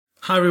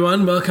Hi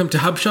everyone, welcome to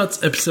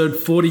HubShots episode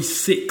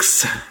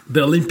 46,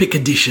 the Olympic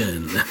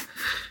edition.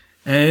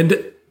 And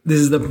this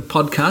is the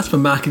podcast for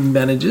marketing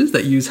managers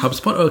that use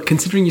HubSpot or are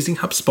considering using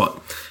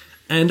HubSpot.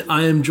 And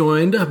I am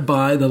joined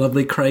by the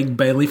lovely Craig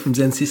Bailey from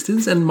Zen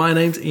Sisters, and my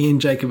name's Ian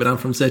Jacob and I'm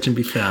from Search and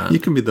Be Found. You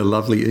can be the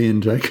lovely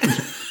Ian Jacob.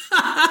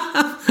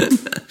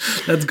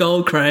 That's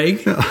gold,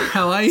 Craig.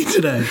 How are you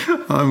today?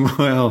 I'm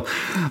well.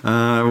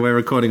 We're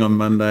recording on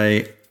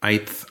Monday,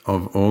 8th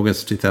of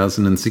August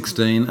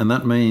 2016, and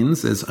that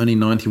means there's only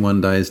 91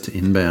 days to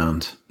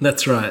inbound.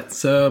 That's right.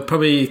 So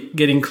probably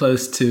getting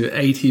close to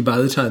 80 by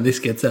the time this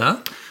gets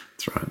out.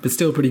 That's right. But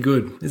still pretty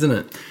good, isn't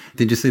it?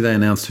 Did you see they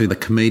announced who the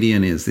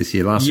comedian is this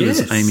year? Last year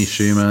it was Amy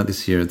Schumer.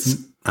 This year it's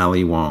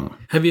Ali Wong.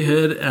 Have you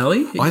heard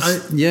Ali?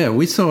 Yeah,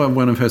 we saw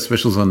one of her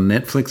specials on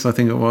Netflix, I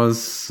think it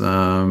was,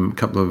 a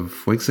couple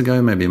of weeks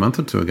ago, maybe a month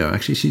or two ago.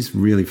 Actually, she's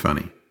really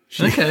funny.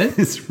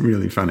 It's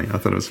really funny. I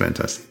thought it was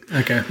fantastic.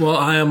 Okay. Well,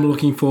 I am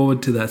looking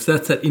forward to that. So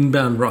that's at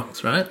Inbound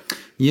Rocks, right?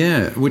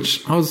 Yeah,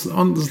 which I was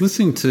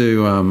listening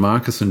to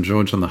Marcus and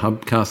George on the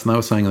Hubcast, and they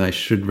were saying they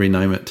should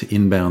rename it to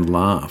Inbound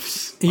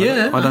Laughs.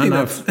 Yeah, I don't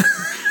know if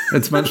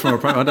it's much more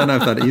appropriate. I don't know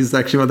if that is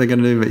actually what they're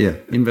going to do, but yeah,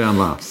 Inbound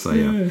Laughs. So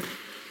yeah.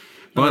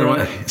 By the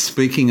way,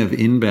 speaking of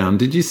inbound,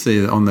 did you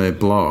see on their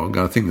blog,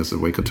 I think this was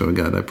a week or two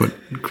ago,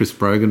 Chris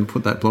Brogan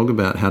put that blog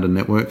about how to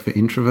network for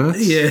introverts?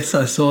 Yes,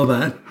 I saw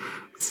that.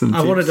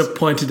 I wanted to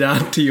point it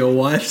out to your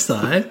wife's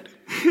side,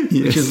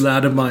 which is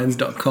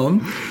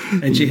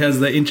louderminds.com, and she has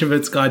the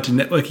Introvert's Guide to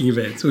Networking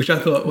Events, which I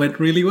thought went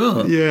really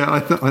well. Yeah,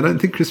 I don't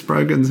think Chris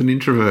Brogan's an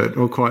introvert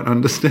or quite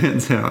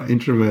understands how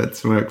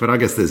introverts work, but I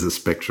guess there's a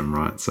spectrum,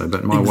 right?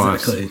 But my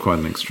wife's quite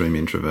an extreme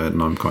introvert,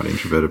 and I'm quite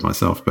introverted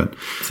myself.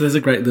 So there's a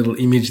great little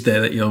image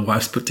there that your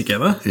wife's put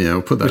together. Yeah,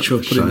 I'll put that which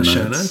we'll put in the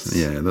show notes.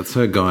 Yeah, that's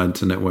her guide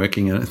to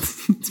networking, and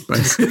it's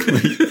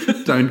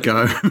basically don't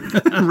go,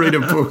 read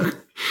a book.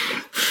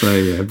 So,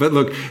 yeah. But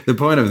look, the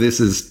point of this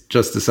is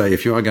just to say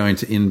if you are going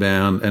to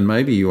inbound and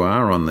maybe you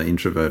are on the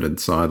introverted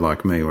side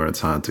like me where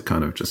it's hard to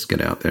kind of just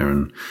get out there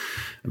and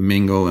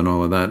mingle and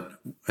all of that,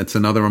 it's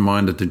another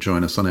reminder to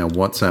join us on our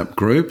WhatsApp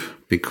group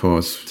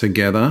because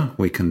together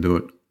we can do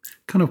it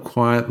kind of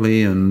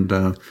quietly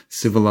and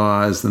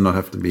civilized and not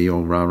have to be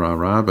all rah, rah,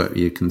 rah, but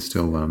you can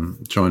still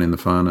join in the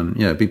fun and,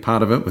 yeah, be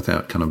part of it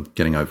without kind of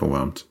getting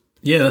overwhelmed.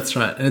 Yeah, that's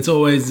right. And it's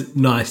always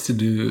nice to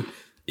do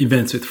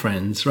events with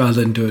friends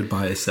rather than do it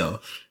by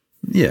yourself.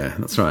 Yeah,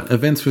 that's right.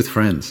 Events with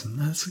friends.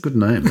 That's a good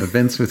name.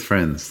 Events with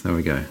friends. There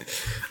we go.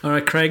 All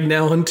right, Craig,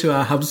 now on to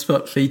our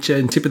HubSpot feature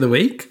and tip of the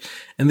week.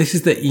 And this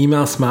is the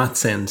email smart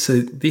send. So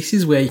this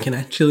is where you can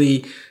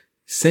actually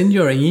send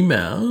your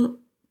email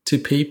to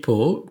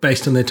people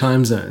based on their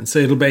time zone. So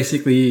it'll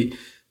basically,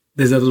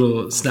 there's a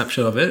little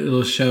snapshot of it.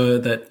 It'll show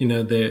that,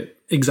 the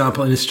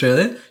example in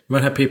Australia, you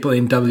might have people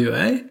in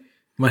WA, you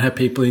might have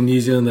people in New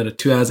Zealand that are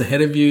 2 hours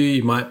ahead of you.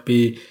 You might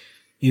be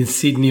in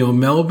Sydney or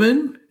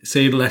Melbourne. So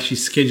it'll actually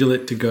schedule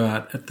it to go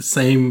out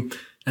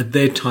at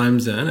their time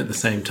zone at the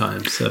same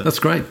time. So that's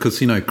great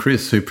because,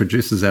 Chris, who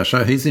produces our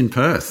show, he's in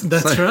Perth.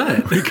 That's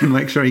right. We can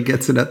make sure he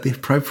gets it at the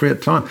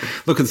appropriate time.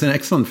 Look, it's an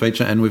excellent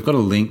feature, and we've got a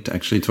link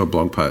actually to a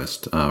blog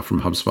post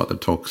from HubSpot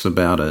that talks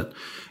about it.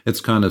 It's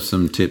kind of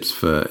some tips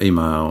for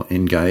email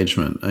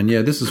engagement. And,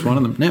 yeah, this is one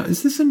of them. Now,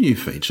 is this a new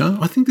feature?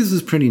 I think this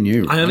is pretty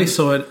new. Right? I only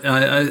saw it.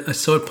 I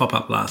saw it pop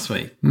up last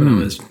week when I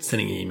was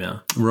sending an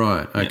email.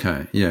 Right.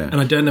 Okay. Yeah. And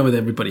I don't know whether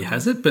everybody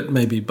has it, but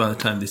maybe by the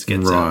time this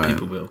gets out,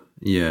 people will.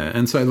 Yeah.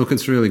 And so, look,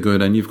 it's really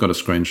good. And you've got a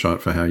screenshot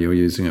for how you're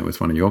using it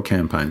with one of your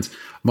campaigns.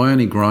 My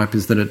only gripe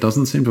is that it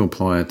doesn't seem to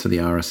apply to the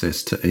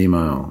RSS to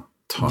email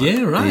type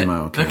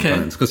email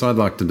campaigns because I'd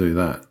like to do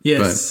that.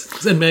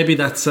 Yes. And maybe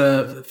that's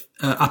a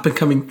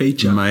up-and-coming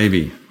feature.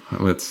 Maybe.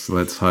 Let's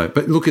hope.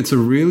 But look, it's a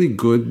really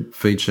good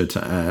feature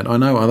to add. I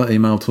know other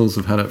email tools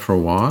have had it for a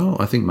while.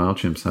 I think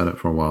MailChimp's had it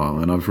for a while,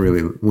 and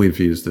we've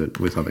used it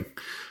with other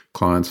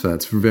clients for that.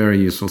 It's very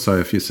useful. So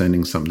if you're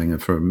sending something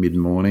for a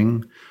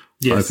mid-morning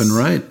open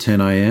rate, 10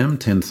 a.m.,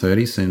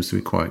 10:30 seems to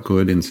be quite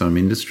good in some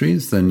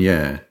industries, then,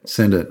 yeah,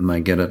 send it and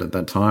they get it at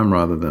that time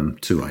rather than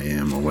 2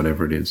 a.m. or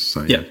whatever it is.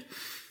 So, yeah.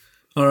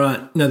 All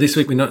right. Now, this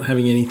week we're not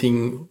having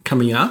anything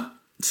coming up,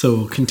 so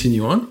we'll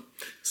continue on.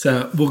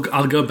 So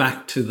I'll go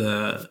back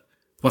to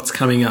what's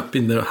coming up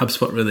in the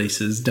HubSpot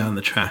releases down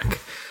the track.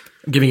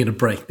 I'm giving it a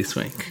break this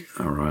week.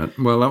 All right.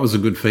 Well, that was a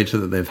good feature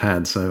that they've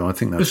had, so I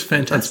think that's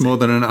fantastic. That's more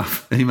than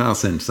enough email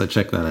sent, so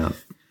check that out.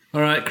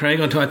 All right, Craig,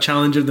 on to our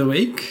challenge of the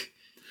week.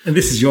 And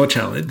this is your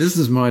challenge. This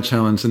is my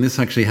challenge, and this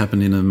actually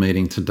happened in a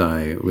meeting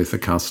today with a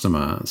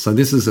customer. So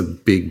this is a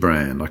big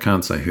brand. I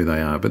can't say who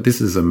they are, but this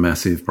is a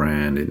massive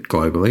brand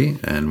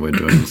globally, and we're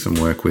doing some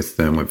work with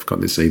them. We've got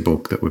this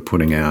ebook that we're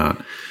putting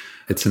out.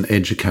 It's an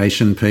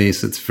education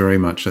piece. It's very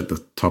much at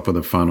the top of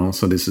the funnel.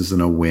 So this is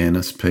an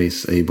awareness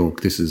piece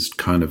ebook. This is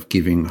kind of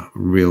giving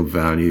real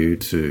value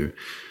to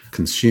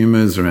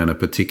consumers around a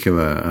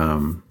particular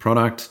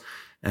product.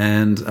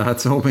 And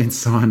it's all been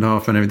signed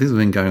off and everything. This has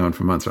been going on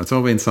for months. Right? It's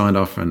all been signed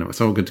off and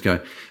it's all good to go.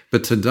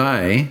 But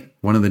today,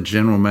 one of the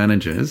general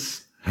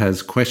managers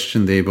has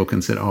questioned the ebook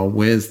and said,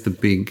 where's the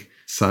big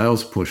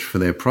sales push for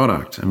their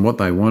product. And what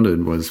they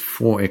wanted was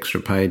 4 extra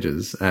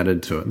pages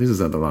added to it. This is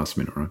at the last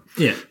minute, right?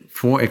 Yeah.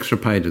 4 extra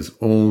pages,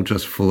 all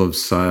just full of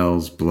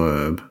sales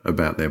blurb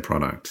about their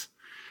product.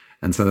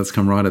 And so that's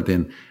come right at the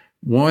end.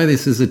 Why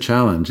this is a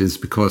challenge is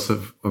because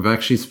I've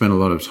actually spent a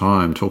lot of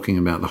time talking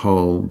about the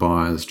whole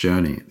buyer's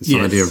journey. This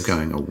idea of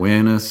going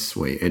awareness,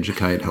 where you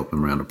educate, help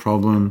them around a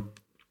problem,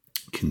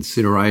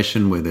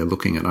 consideration, where they're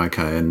looking at,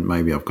 okay, and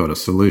maybe I've got a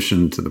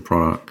solution to the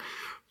product,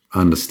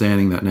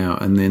 understanding that now,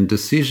 and then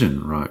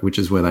decision, right, which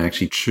is where they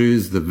actually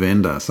choose the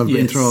vendor. So I've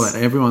been through all that.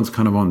 Everyone's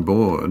kind of on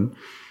board,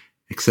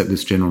 except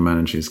this general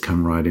manager has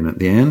come right in at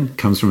the end,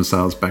 comes from a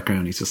sales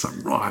background. He's just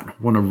like, right,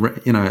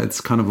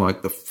 it's kind of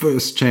like the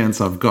first chance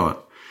I've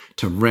got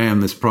to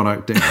ram this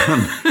product down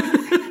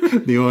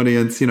the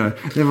audience,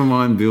 never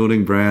mind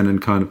building brand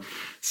and kind of.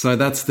 So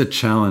that's the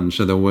challenge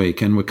of the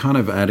week. And we're kind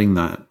of adding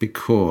that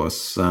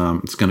because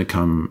it's going to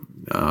come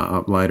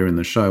up later in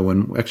the show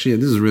when actually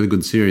this is a really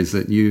good series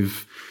that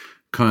you've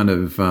kind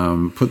of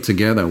put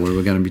together where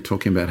we're going to be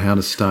talking about how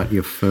to start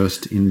your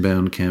first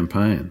inbound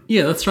campaign.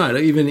 Yeah, that's right.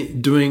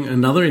 Even doing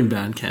another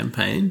inbound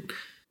campaign.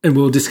 And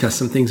we'll discuss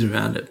some things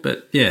around it.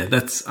 But yeah,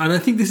 and I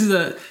think this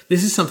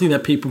is something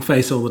that people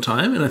face all the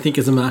time. And I think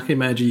as a marketing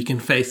manager, you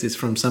can face this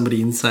from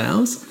somebody in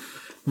sales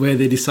where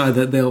they decide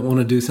that they'll want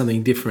to do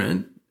something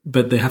different,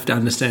 but they have to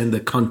understand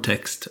the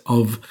context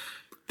of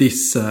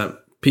this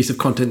piece of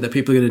content that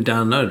people are going to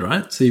download,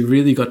 right? So you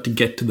really got to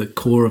get to the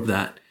core of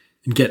that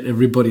and get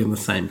everybody on the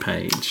same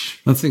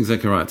page. That's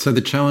exactly right. So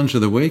the challenge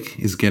of the week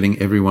is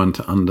getting everyone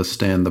to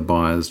understand the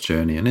buyer's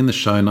journey. And in the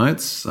show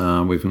notes,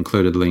 we've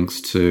included links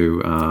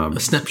to a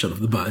snapshot of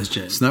the buyer's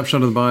journey.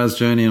 Snapshot of the buyer's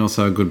journey and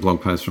also a good blog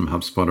post from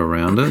HubSpot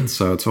around it.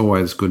 So it's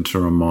always good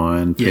to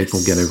remind people,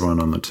 get everyone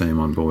on the team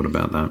on board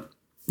about that.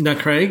 Now,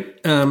 Craig,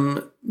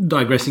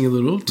 digressing a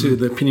little to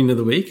the opinion of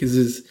the week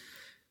is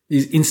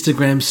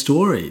Instagram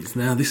stories.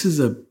 Now, this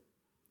is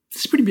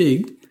pretty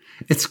big.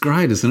 It's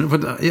great, isn't it?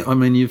 But I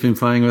mean, you've been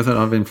playing with it.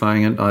 I've been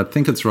playing it. I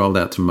think it's rolled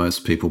out to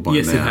most people by now.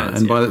 It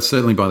has, and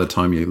certainly by the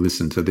time you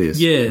listen to this,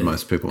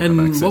 most people have access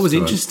to it. And what was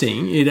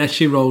interesting, it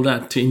actually rolled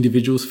out to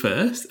individuals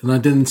first, and I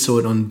then saw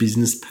it on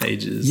business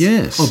pages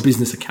or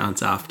business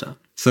accounts after.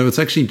 So it's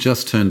actually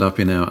just turned up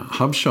in our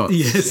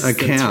HubShots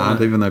account,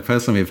 right. Even though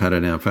personally we've had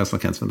it in our personal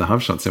accounts, but the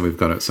HubShots, so we've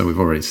got it. So we've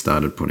already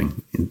started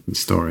putting in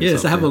stories. Yeah,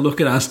 so have a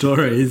look at our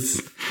stories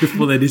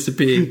before they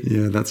disappear.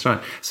 Yeah, that's right.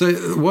 So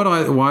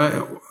why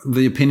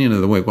the opinion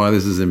of the week, why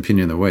this is an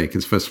opinion of the week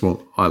is, first of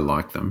all, I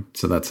like them.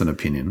 So that's an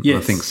opinion.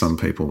 Yes. I think some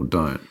people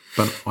don't,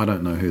 but I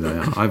don't know who they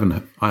are.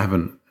 I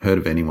haven't heard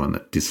of anyone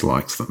that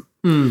dislikes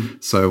them.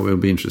 So it'll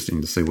be interesting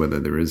to see whether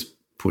there is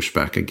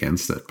pushback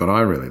against it, but I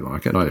really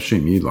like it. I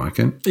assume you like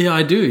it. Yeah,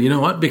 I do. You know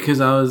what?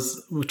 Because I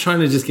was trying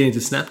to just get into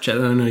Snapchat,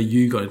 and I know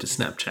you got into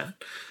Snapchat,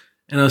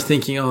 and I was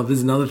thinking,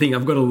 there's another thing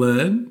I've got to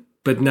learn,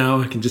 but now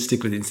I can just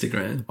stick with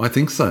Instagram. I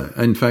think so.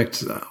 In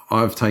fact,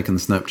 I've taken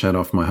Snapchat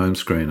off my home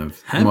screen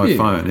of my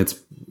phone.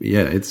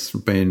 It's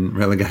been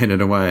relegated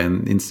away,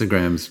 and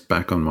Instagram's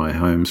back on my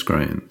home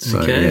screen.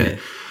 So yeah,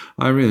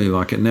 I really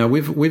like it. Now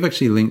we've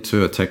actually linked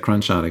to a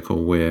TechCrunch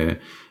article where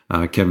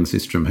Kevin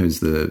Systrom,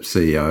 who's the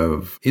CEO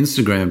of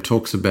Instagram,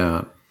 talks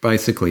about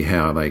basically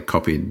how they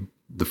copied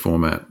the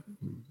format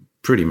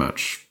pretty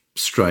much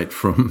straight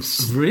from...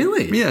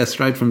 Really? Yeah,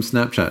 straight from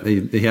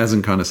Snapchat. He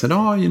hasn't kind of said,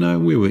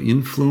 we were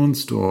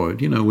influenced or,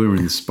 we were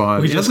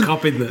inspired. We just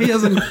copied them. He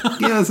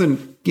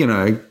hasn't,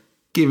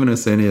 given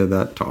us any of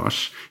that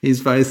tosh.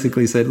 He's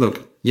basically said,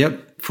 look,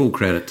 full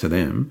credit to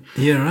them.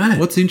 Yeah, right.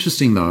 What's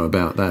interesting, though,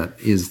 about that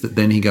is that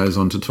then he goes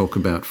on to talk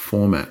about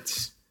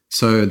formats.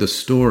 So the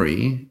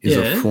story is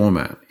a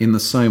format in the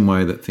same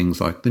way that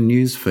things like the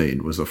news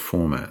feed was a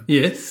format.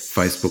 Yes.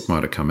 Facebook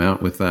might have come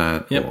out with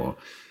that,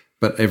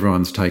 but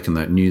everyone's taken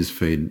that news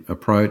feed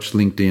approach.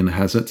 LinkedIn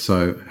has it.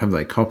 So have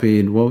they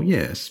copied? Well,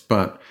 yes.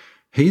 But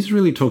he's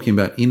really talking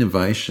about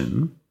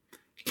innovation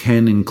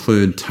can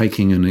include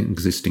taking an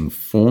existing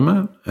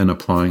format and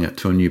applying it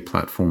to a new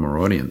platform or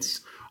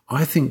audience.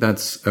 I think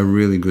that's a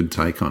really good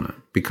take on it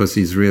because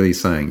he's really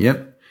saying,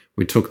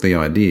 we took the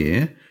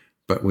idea,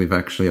 but we've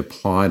actually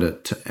applied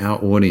it to our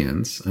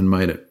audience and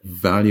made it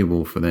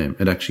valuable for them.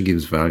 It actually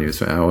gives value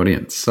to our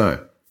audience.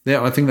 So,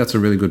 I think that's a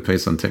really good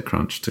piece on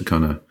TechCrunch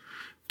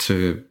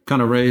to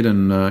kind of read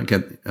and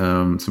get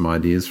some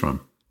ideas from.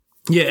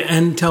 Yeah,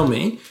 and tell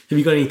me, have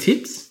you got any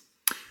tips?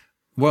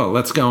 Well,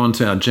 let's go on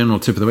to our general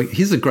tip of the week.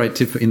 Here's a great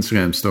tip for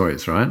Instagram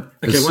stories, right?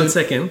 Okay, 1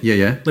 second.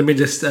 Yeah. Let me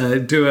just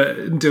do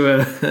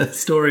a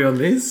story on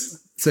this.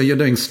 So you're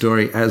doing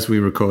story as we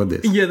record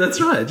this? Yeah,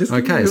 that's right. So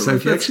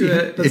if you actually...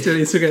 Let's do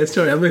an Instagram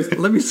story.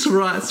 Let me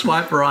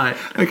swipe right.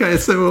 Okay,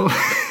 so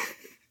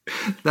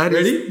that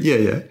Ready? is...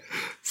 Yeah.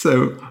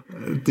 So,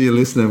 dear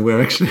listener,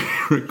 we're actually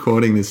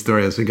recording this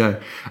story as we go.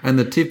 And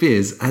the tip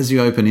is, as you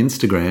open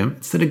Instagram,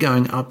 instead of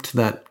going up to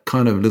that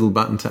kind of little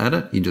button to add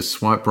it, you just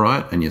swipe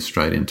right and you're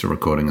straight into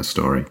recording a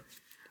story.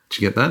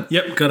 Did you get that?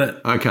 Yep, got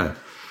it. Okay.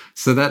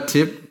 So that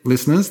tip,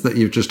 listeners, that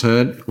you've just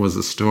heard was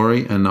a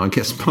story, and I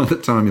guess by the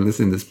time you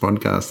listen to this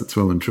podcast, it's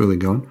well and truly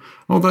gone.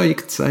 Although you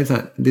could save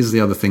that. This is the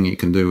other thing you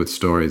can do with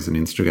stories and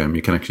Instagram.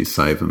 You can actually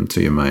save them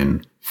to your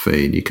main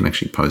feed. You can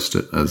actually post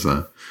it as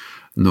a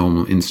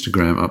normal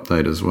Instagram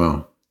update as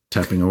well.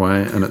 Tapping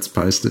away and it's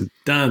posted.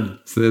 Done.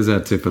 So there's our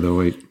tip of the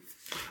week.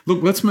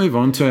 Look, let's move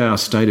on to our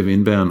State of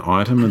Inbound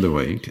item of the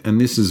week.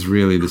 And this is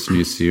really this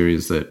new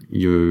series that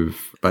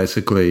you've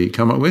basically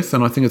come up with,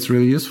 and I think it's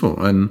really useful.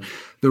 And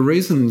the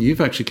reason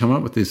you've actually come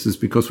up with this is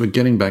because we're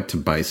getting back to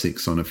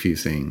basics on a few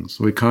things.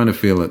 We kind of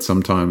feel that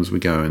sometimes we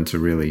go into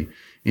really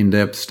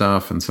in-depth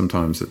stuff and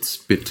sometimes it's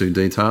a bit too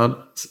detailed.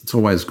 It's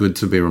always good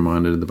to be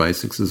reminded of the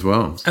basics as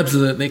well.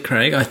 Absolutely,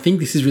 Craig. I think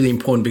this is really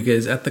important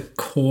because at the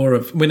core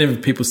of whenever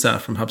people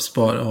start from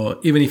HubSpot, or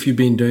even if you've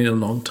been doing it a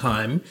long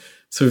time,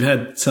 so we've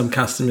had some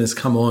customers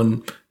come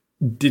on,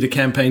 did a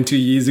campaign 2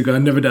 years ago,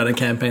 and never done a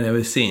campaign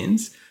ever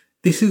since.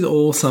 This is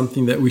all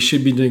something that we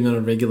should be doing on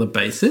a regular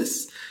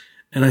basis.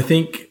 And I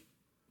think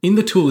in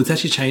the tool, it's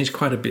actually changed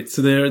quite a bit.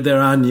 So there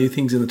are new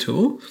things in the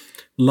tool,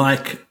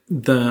 like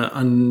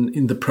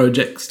in the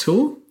projects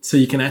tool. So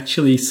you can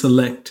actually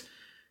select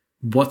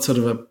what sort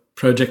of a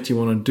project you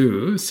want to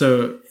do.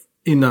 So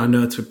in our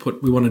notes,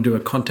 we want to do a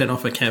content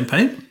offer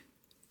campaign.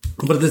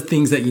 What are the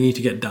things that you need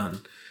to get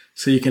done?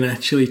 So you can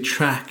actually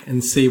track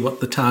and see what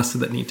the tasks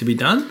that need to be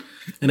done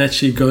and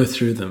actually go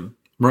through them.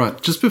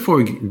 Right. Just before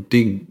we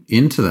dig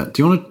into that,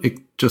 do you want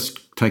to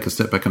just take a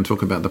step back and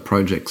talk about the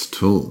projects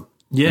tool?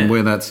 Yeah. And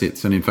where that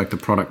sits, and in fact the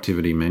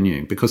productivity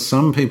menu, because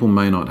some people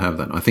may not have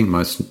that. I think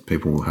most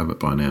people will have it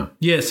by now.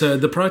 Yeah, so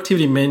the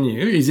productivity menu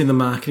is in the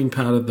marketing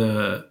part of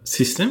the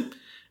system,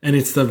 and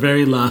it's the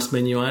very last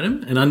menu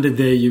item. And under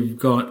there, you've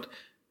got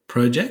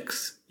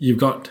projects, you've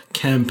got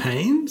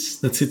campaigns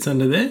that sits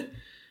under there,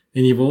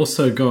 and you've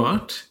also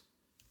got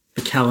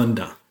the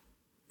calendar,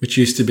 which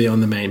used to be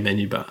on the main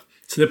menu bar.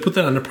 So they put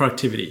that under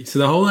productivity. So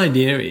the whole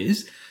idea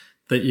is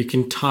that you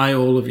can tie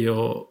all of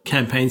your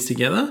campaigns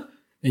together,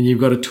 and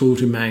you've got a tool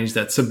to manage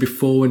that. So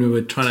before, when we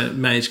were trying to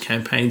manage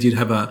campaigns, you'd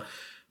have a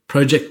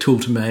project tool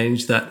to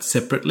manage that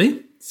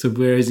separately. So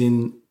whereas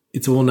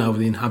it's all now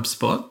within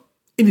HubSpot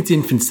in its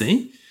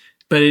infancy,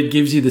 but it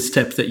gives you the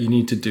steps that you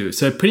need to do.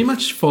 So it pretty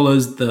much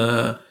follows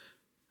the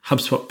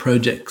HubSpot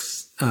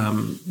projects,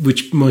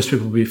 which most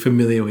people will be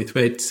familiar with,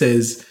 where it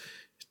says,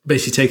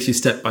 basically takes you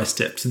step by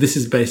step. So this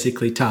is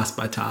basically task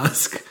by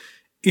task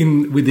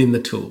within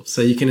the tool.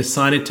 So you can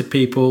assign it to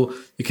people.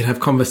 You can have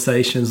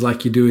conversations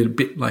like you do it a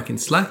bit like in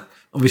Slack.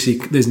 Obviously,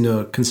 there's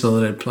no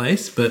consolidated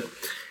place, but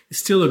it's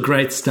still a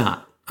great start,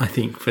 I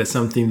think, for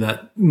something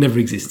that never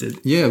existed.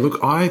 Yeah,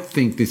 look, I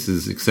think this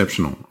is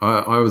exceptional.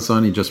 I was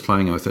only just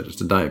playing with it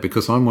today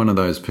because I'm one of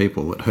those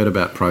people that heard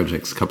about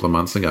projects a couple of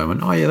months ago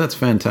and, oh, yeah, that's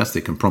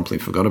fantastic, and promptly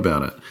forgot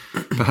about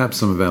it. Perhaps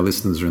some of our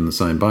listeners are in the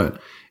same boat.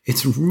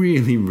 It's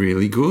really,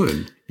 really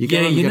good.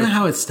 You know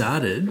how it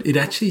started? It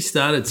actually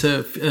started.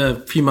 So a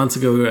few months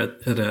ago, we were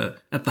at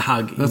the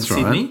Hug in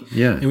Sydney. Right.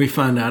 Yeah. And we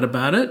found out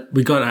about it.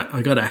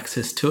 I got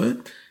access to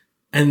it.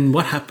 And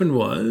what happened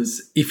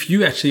was, if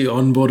you actually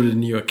onboarded a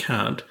new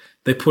account,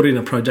 they put in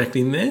a project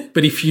in there.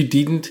 But if you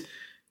didn't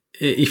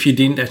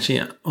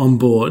actually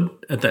onboard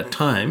at that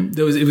time,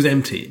 it was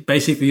empty.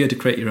 Basically, you had to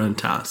create your own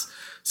tasks.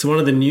 So one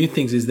of the new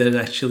things is there's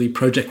actually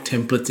project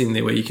templates in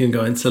there where you can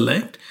go and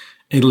select.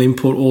 It'll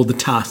import all the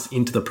tasks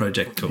into the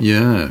project tool.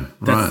 Yeah,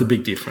 That's the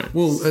big difference.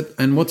 Well,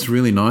 and what's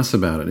really nice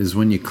about it is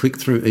when you click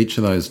through each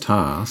of those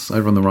tasks,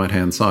 over on the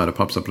right-hand side, it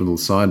pops up a little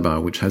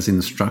sidebar which has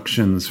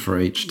instructions for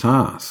each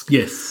task.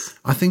 Yes.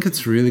 I think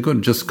it's really good.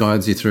 It just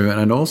guides you through it.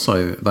 And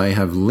also they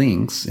have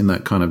links in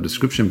that kind of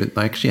description, but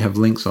they actually have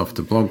links off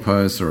to blog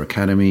posts or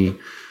Academy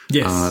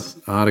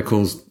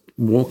articles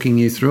walking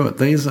you through it.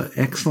 These are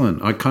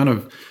excellent. I kind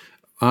of,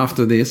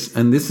 after this,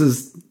 and this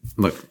is,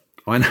 look,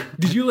 I know.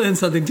 Did you learn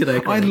something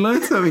today, Craig? I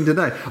learned something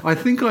today. I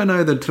think I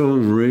know the tool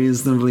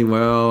reasonably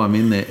well. I'm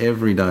in there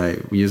every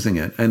day using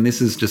it. And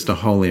this is just a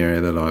whole area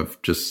that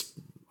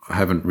I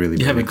haven't really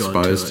been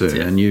exposed to.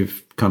 Yeah. And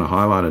you've kind of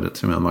highlighted it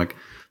to me. I'm like,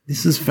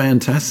 this is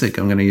fantastic.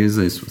 I'm going to use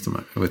this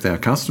with our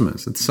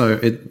customers.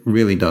 It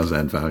really does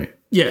add value.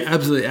 Yeah,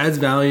 absolutely. It adds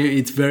value.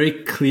 It's very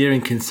clear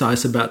and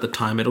concise about the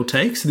time it'll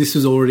take. So this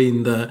was already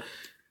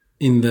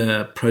in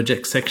the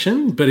project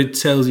section, but it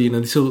tells you,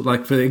 this will,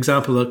 like, for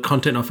example, a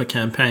content offer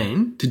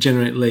campaign to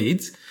generate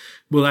leads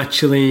will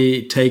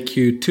actually take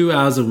you 2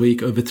 hours a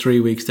week over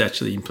 3 weeks to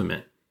actually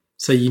implement.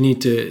 So you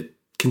need to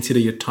consider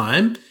your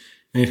time,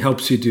 and it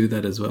helps you do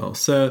that as well.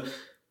 So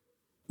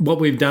what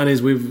we've done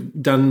is we've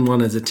done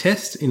one as a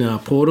test in our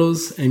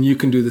portals, and you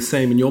can do the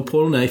same in your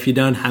portal. Now, if you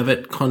don't have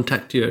it,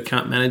 contact your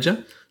account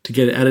manager to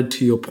get it added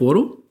to your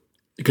portal,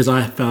 because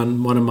I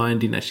found one of mine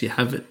didn't actually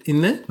have it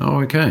in there.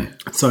 Oh, okay.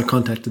 So I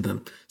contacted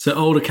them. So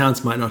old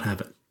accounts might not have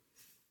it,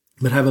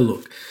 but have a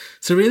look.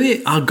 So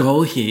really our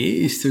goal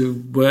here is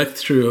to work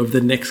through over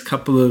the next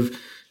couple of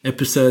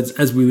episodes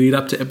as we lead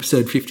up to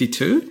episode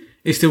 52,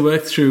 is to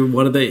work through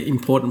what are the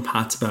important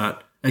parts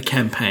about a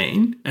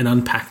campaign and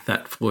unpack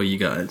that for you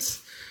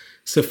guys.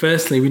 So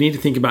firstly, we need to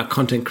think about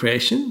content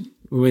creation.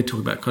 when we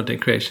talk about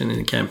content creation in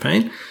a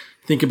campaign.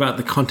 Think about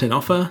the content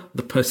offer,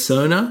 the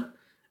persona,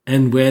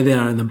 and where they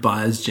are in the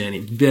buyer's journey.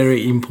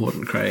 Very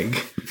important,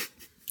 Craig.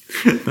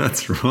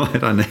 That's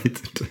right. I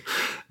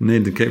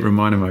need to keep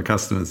reminding my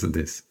customers of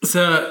this.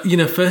 So,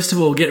 first of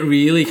all, get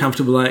really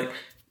comfortable. Like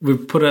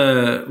we've put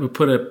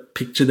a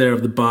picture there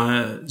of the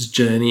buyer's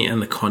journey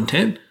and the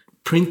content.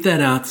 Print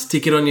that out,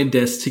 stick it on your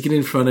desk, stick it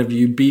in front of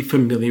you, be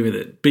familiar with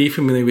it. Be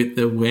familiar with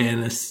the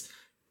awareness,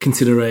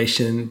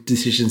 consideration,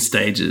 decision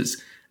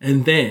stages.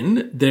 And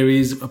then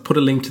I put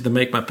a link to the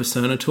Make My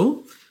Persona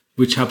tool,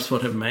 which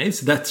HubSpot have made.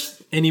 So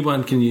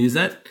anyone can use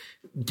that.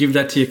 Give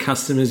that to your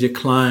customers, your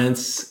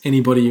clients,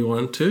 anybody you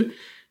want to.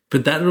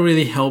 But that will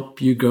really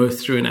help you go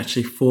through and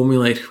actually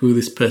formulate who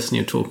this person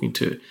you're talking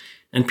to.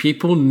 And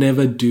people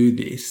never do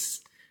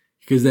this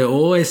because they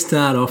always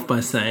start off by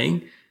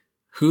saying,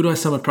 who do I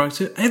sell my product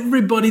to?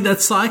 Everybody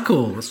that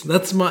cycles.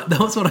 That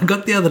was what I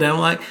got the other day. I'm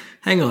like,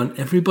 hang on,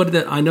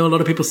 I know a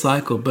lot of people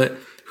cycle, but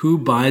who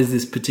buys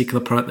this particular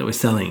product that we're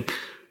selling?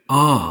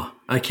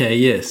 Okay,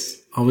 yes.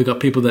 We got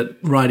people that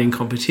ride in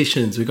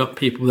competitions. We got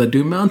people that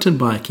do mountain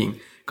biking.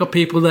 Got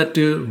people that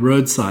do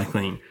road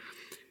cycling.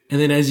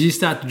 And then as you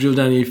start to drill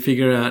down, you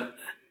figure out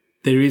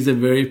there is a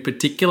very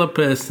particular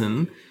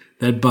person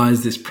that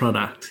buys this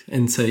product.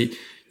 And so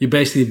you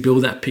basically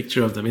build that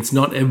picture of them. It's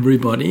not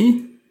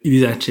everybody. It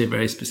is actually a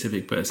very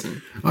specific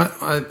person.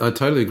 I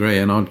totally agree,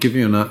 and I'll give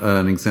you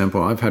an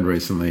example I've had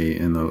recently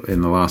in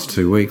the last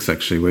 2 weeks.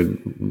 Actually, we're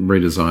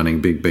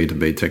redesigning big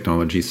B2B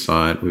technology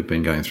site. We've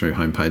been going through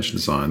homepage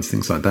designs,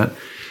 things like that.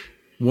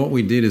 What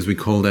we did is we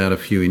called out a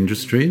few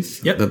industries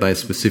that they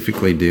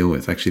specifically deal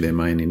with, actually their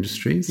main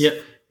industries.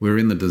 Yep. We were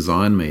in the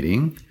design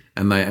meeting,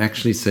 and they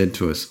actually said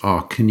to us,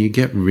 can you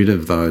get rid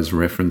of those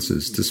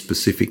references to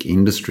specific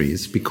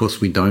industries because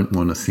we don't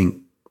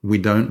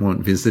want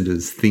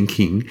visitors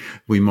thinking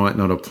we might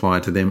not apply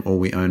to them or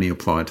we only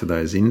apply to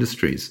those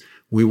industries.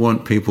 We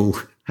want people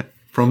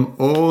from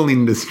all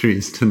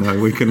industries to know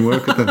we can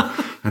work with them.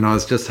 And I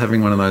was just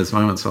having one of those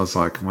moments. I was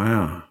like,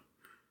 wow.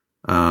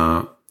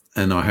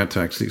 And I had to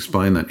actually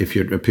explain that if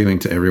you're appealing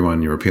to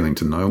everyone, you're appealing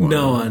to no one.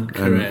 No one,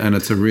 correct. And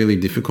it's a really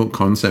difficult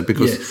concept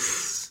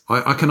because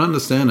I can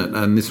understand it.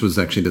 And this was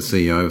actually the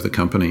CEO of the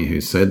company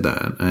who said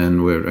that.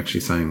 And we're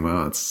actually saying,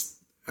 well,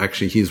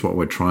 here's what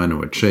we're trying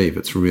to achieve.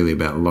 It's really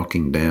about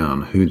locking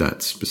down who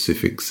that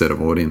specific set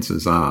of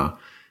audiences are,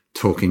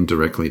 talking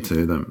directly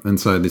to them. And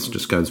so this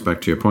just goes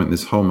back to your point,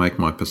 this whole Make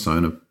My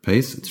Persona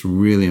piece. It's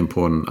really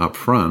important up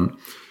front.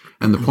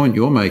 And the point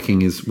you're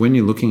making is when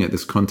you're looking at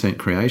this content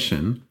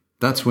creation,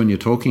 that's when you're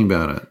talking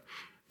about it.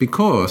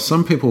 Because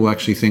some people will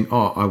actually think,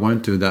 I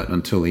won't do that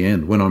until the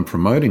end. When I'm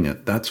promoting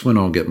it, that's when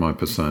I'll get my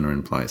persona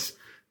in place.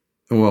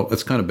 Well,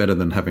 it's kind of better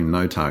than having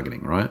no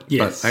targeting, right?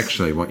 Yes. But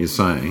actually what you're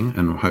saying,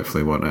 and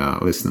hopefully what our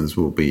listeners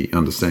will be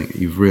understanding,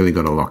 you've really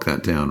got to lock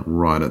that down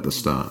right at the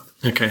start.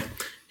 Okay.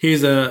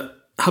 Here's a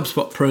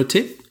HubSpot pro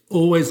tip.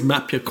 Always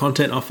map your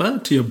content offer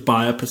to your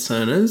buyer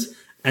personas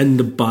and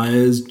the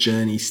buyer's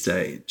journey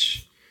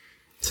stage.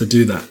 So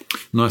do that.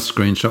 Nice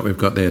screenshot we've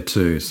got there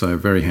too. So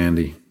very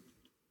handy.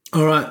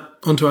 All right.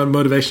 On to our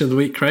motivation of the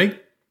week, Craig.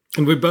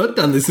 And we've both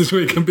done this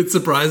week, a bit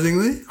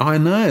surprisingly. I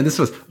know.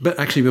 But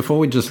actually, before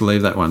we just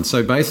leave that one.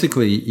 So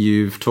basically,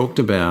 you've talked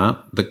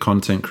about the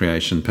content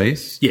creation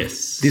piece.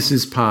 Yes. This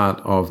is part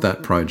of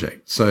that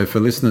project. So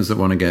for listeners that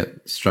want to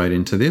get straight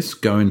into this,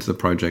 go into the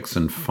projects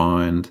and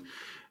find,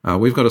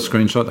 we've got a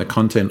screenshot, the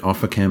content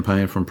offer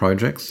campaign from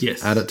projects.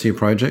 Yes. Add it to your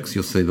projects.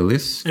 You'll see the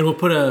list. And we'll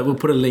put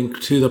a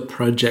link to the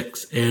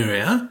projects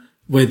area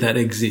where that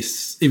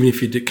exists, even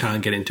if you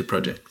can't get into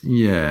projects.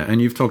 Yeah, and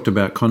you've talked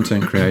about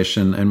content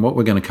creation, and what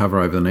we're going to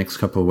cover over the next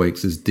couple of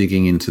weeks is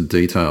digging into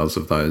details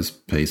of those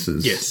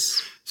pieces.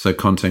 Yes. So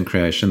content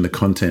creation, the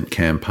content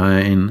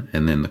campaign,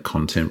 and then the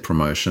content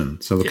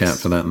promotion. So look out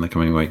for that in the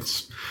coming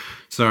weeks.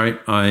 Sorry,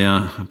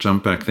 I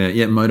jumped back there.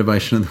 Yeah,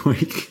 motivation of the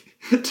week.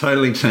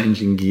 Totally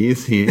changing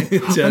gears here.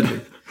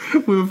 Totally.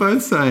 We were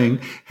both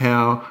saying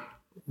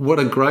what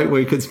a great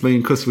week it's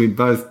been because we've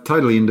both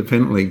totally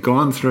independently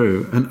gone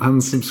through and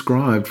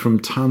unsubscribed from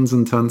tons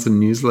and tons of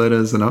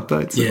newsletters and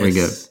updates that we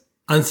get.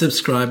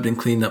 Unsubscribed and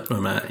cleaned up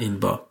from our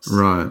inbox.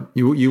 Right.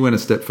 You went a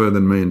step further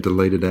than me and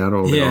deleted out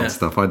all the old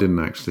stuff. I didn't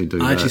actually do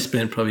that. I actually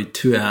spent probably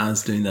 2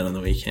 hours doing that on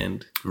the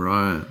weekend.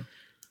 Right.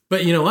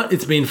 But you know what?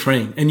 It's been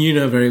freeing. And you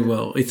know very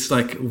well. It's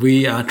like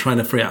we are trying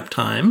to free up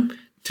time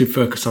to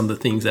focus on the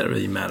things that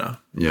really matter.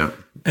 Yeah.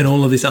 And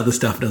all of this other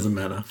stuff doesn't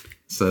matter.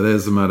 So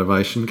there's the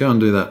motivation. Go and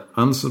do that.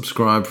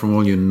 Unsubscribe from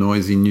all your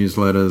noisy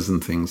newsletters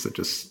and things that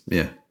just,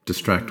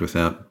 distract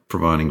without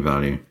providing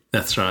value.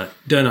 That's right.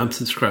 Don't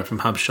unsubscribe from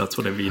HubShots,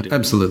 whatever you do.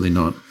 Absolutely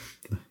not.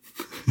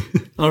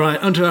 All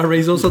right, onto our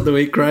resource of the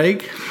week,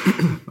 Craig.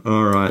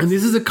 All right. And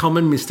this is a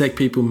common mistake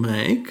people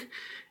make,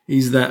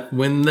 is that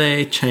when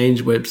they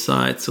change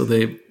websites or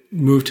they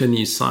move to a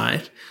new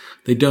site,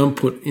 they don't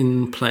put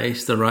in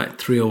place the right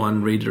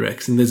 301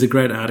 redirects. And there's a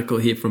great article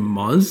here from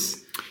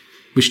Moz,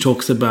 which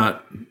talks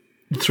about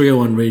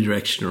 301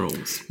 redirection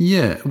rules.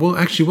 Yeah. Well,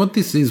 actually,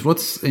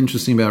 what's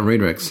interesting about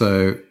redirects,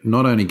 so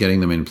not only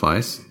getting them in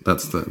place,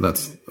 that's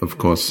of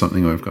course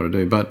something we've got to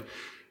do, but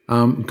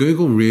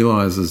Google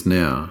realizes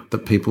now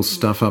that people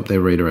stuff up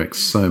their redirects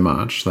so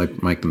much, they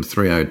make them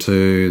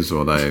 302s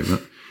or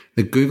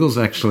that Google's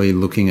actually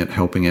looking at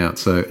helping out.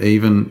 So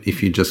even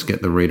if you just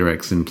get the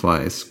redirects in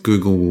place,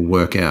 Google will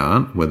work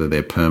out whether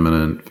they're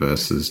permanent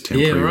versus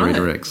temporary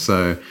redirects.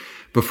 So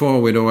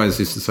before, we'd always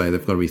used to say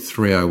they've got to be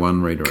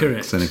 301 redirects.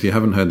 Correct. And if you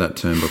haven't heard that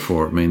term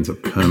before, it means a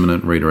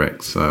permanent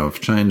redirect. So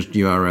I've changed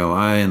URL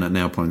A and it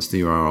now points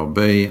to URL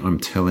B. I'm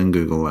telling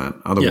Google that.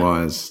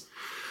 Otherwise,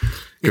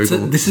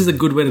 this is a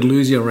good way to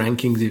lose your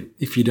rankings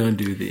if you don't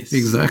do this.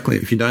 Exactly.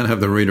 If you don't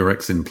have the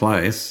redirects in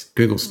place,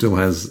 Google still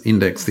has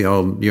indexed the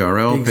old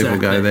URL. Exactly.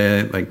 People go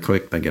there, they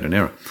click, they get an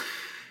error.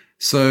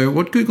 So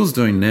what Google's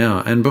doing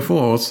now, and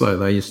before also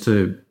they used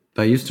to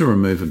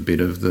remove a bit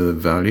of the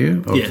value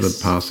of the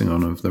passing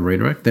on of the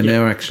redirect. They're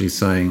now actually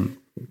saying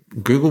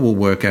Google will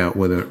work out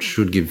whether it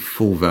should give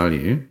full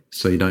value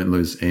so you don't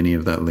lose any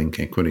of that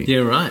link equity. Yeah,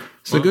 right.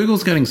 So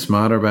Google's getting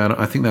smarter about it.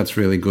 I think that's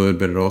really good,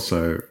 but it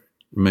also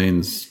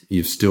means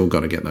you've still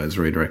got to get those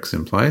redirects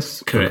in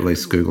place. Correct. But at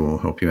least Google will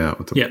help you out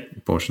with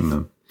the portion of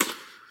them.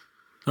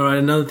 All right,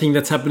 another thing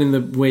that's happened in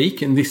the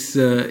week, and this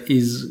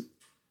is,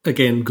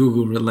 again,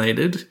 Google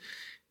related,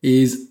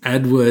 is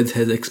AdWords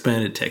has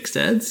expanded text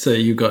ads. So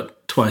you've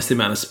got twice the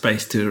amount of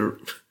space for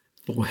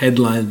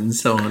headlines and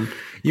so on.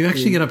 You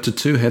actually get up to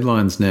 2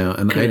 headlines now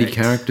and 80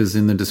 characters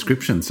in the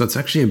description. So it's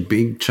actually a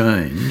big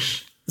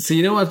change. So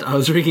you know what? I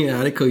was reading an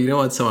article. You know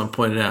what someone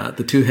pointed out?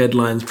 The 2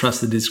 headlines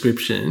plus the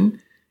description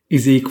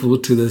is equal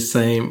to the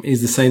same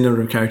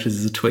number of characters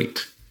as a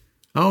tweet.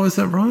 Oh, is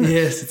that right?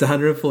 Yes, it's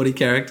 140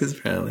 characters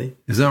apparently.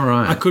 Is that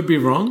right? I could be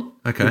wrong.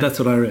 Okay. But that's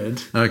what I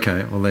read.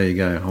 Okay, well, there you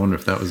go. I wonder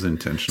if that was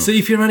intentional. So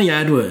if you're running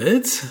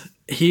AdWords,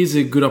 here's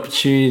a good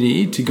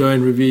opportunity to go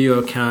and review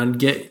your account,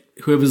 get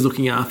whoever's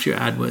looking after your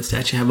AdWords to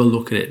actually have a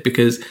look at it.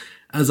 Because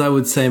as I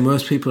would say,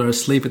 most people are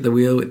asleep at the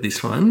wheel with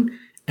this one,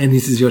 and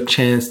this is your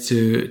chance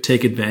to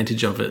take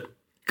advantage of it.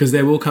 Because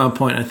there will come a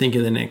point, I think,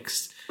 in the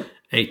next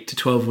 8 to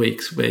 12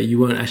 weeks where you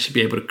won't actually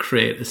be able to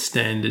create a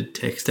standard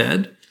text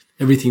ad.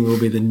 Everything will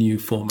be the new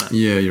format.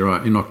 Yeah, you're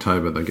right. In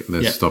October,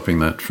 they're stopping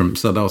that from.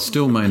 So they'll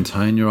still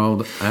maintain your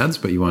old ads,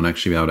 but you won't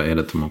actually be able to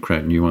edit them or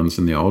create new ones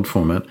in the old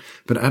format.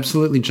 But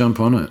absolutely jump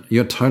on it.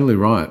 You're totally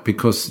right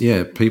because,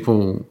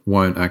 people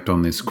won't act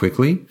on this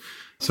quickly.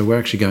 So we're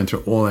actually going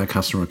through all our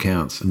customer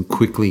accounts and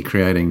quickly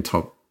creating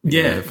top.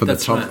 For the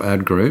top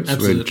ad groups,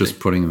 absolutely. We're just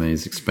putting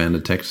these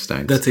expanded text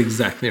stacks. That's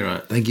exactly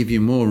right. They give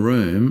you more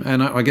room.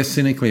 And I guess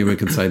cynically we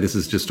could say this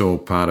is just all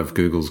part of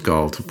Google's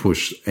goal to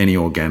push any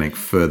organic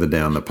further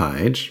down the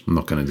page. I'm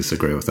not going to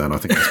disagree with that. I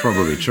think that's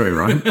probably true,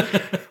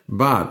 right?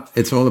 But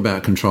it's all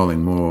about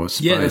controlling more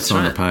space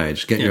on the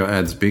page. Get your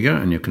ads bigger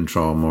and you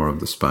control more of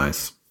the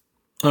space.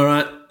 All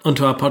right, on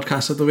to our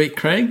podcast of the week,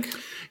 Craig.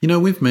 You know,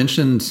 we've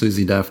mentioned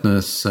Susie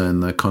Daphnis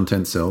and the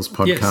Content Sells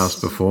podcast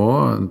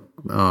before,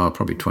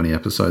 probably 20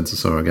 episodes or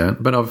so ago.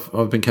 But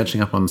I've been catching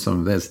up on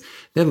some of theirs.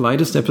 Their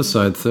latest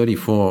episode,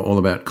 34, all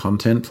about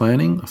content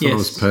planning. I thought it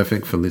was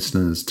perfect for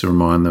listeners to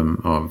remind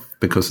them of,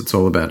 because it's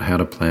all about how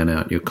to plan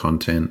out your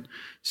content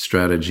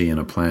strategy and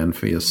a plan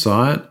for your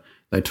site.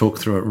 They talk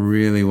through it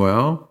really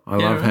well. I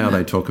love how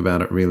they talk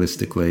about it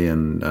realistically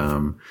and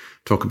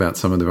talk about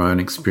some of their own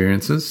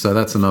experiences. So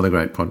that's another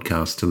great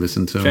podcast to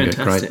listen to and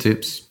get great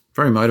tips.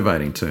 Very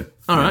motivating too.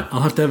 All right,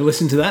 I'll have to have a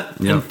listen to that.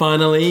 Yep. And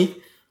finally,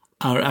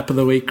 our app of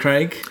the week,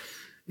 Craig,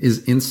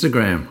 is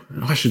Instagram.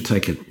 I should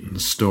take a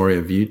story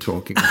of you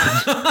talking.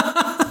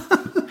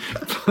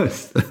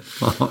 Post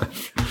that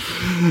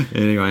live.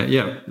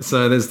 Anyway,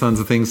 so there's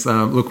tons of things.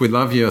 Look, we'd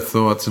love your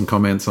thoughts and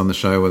comments on the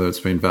show, whether it's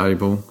been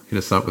valuable. Hit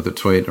us up with a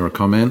tweet or a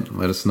comment.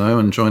 Let us know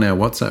and join our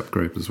WhatsApp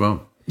group as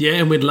well. Yeah,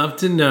 and we'd love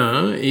to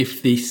know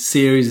if this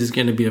series is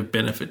going to be of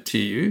benefit to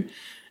you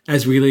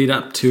as we lead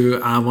up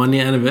to our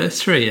 1-year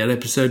anniversary at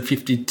episode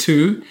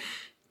 52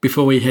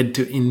 before we head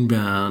to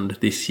Inbound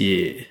this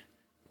year.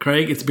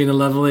 Craig, it's been a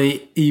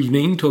lovely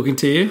evening talking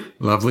to you.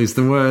 Lovely's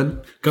the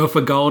word. Go for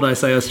gold, I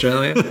say,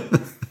 Australia.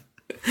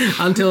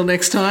 Until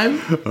next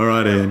time. All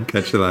right, Ian.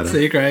 Catch you later.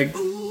 See you, Craig.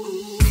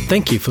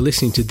 Thank you for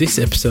listening to this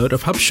episode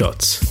of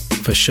HubShots.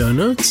 For show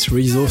notes,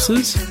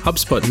 resources,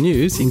 HubSpot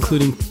news,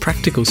 including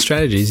practical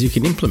strategies you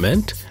can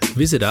implement,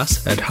 visit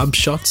us at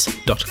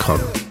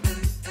hubshots.com.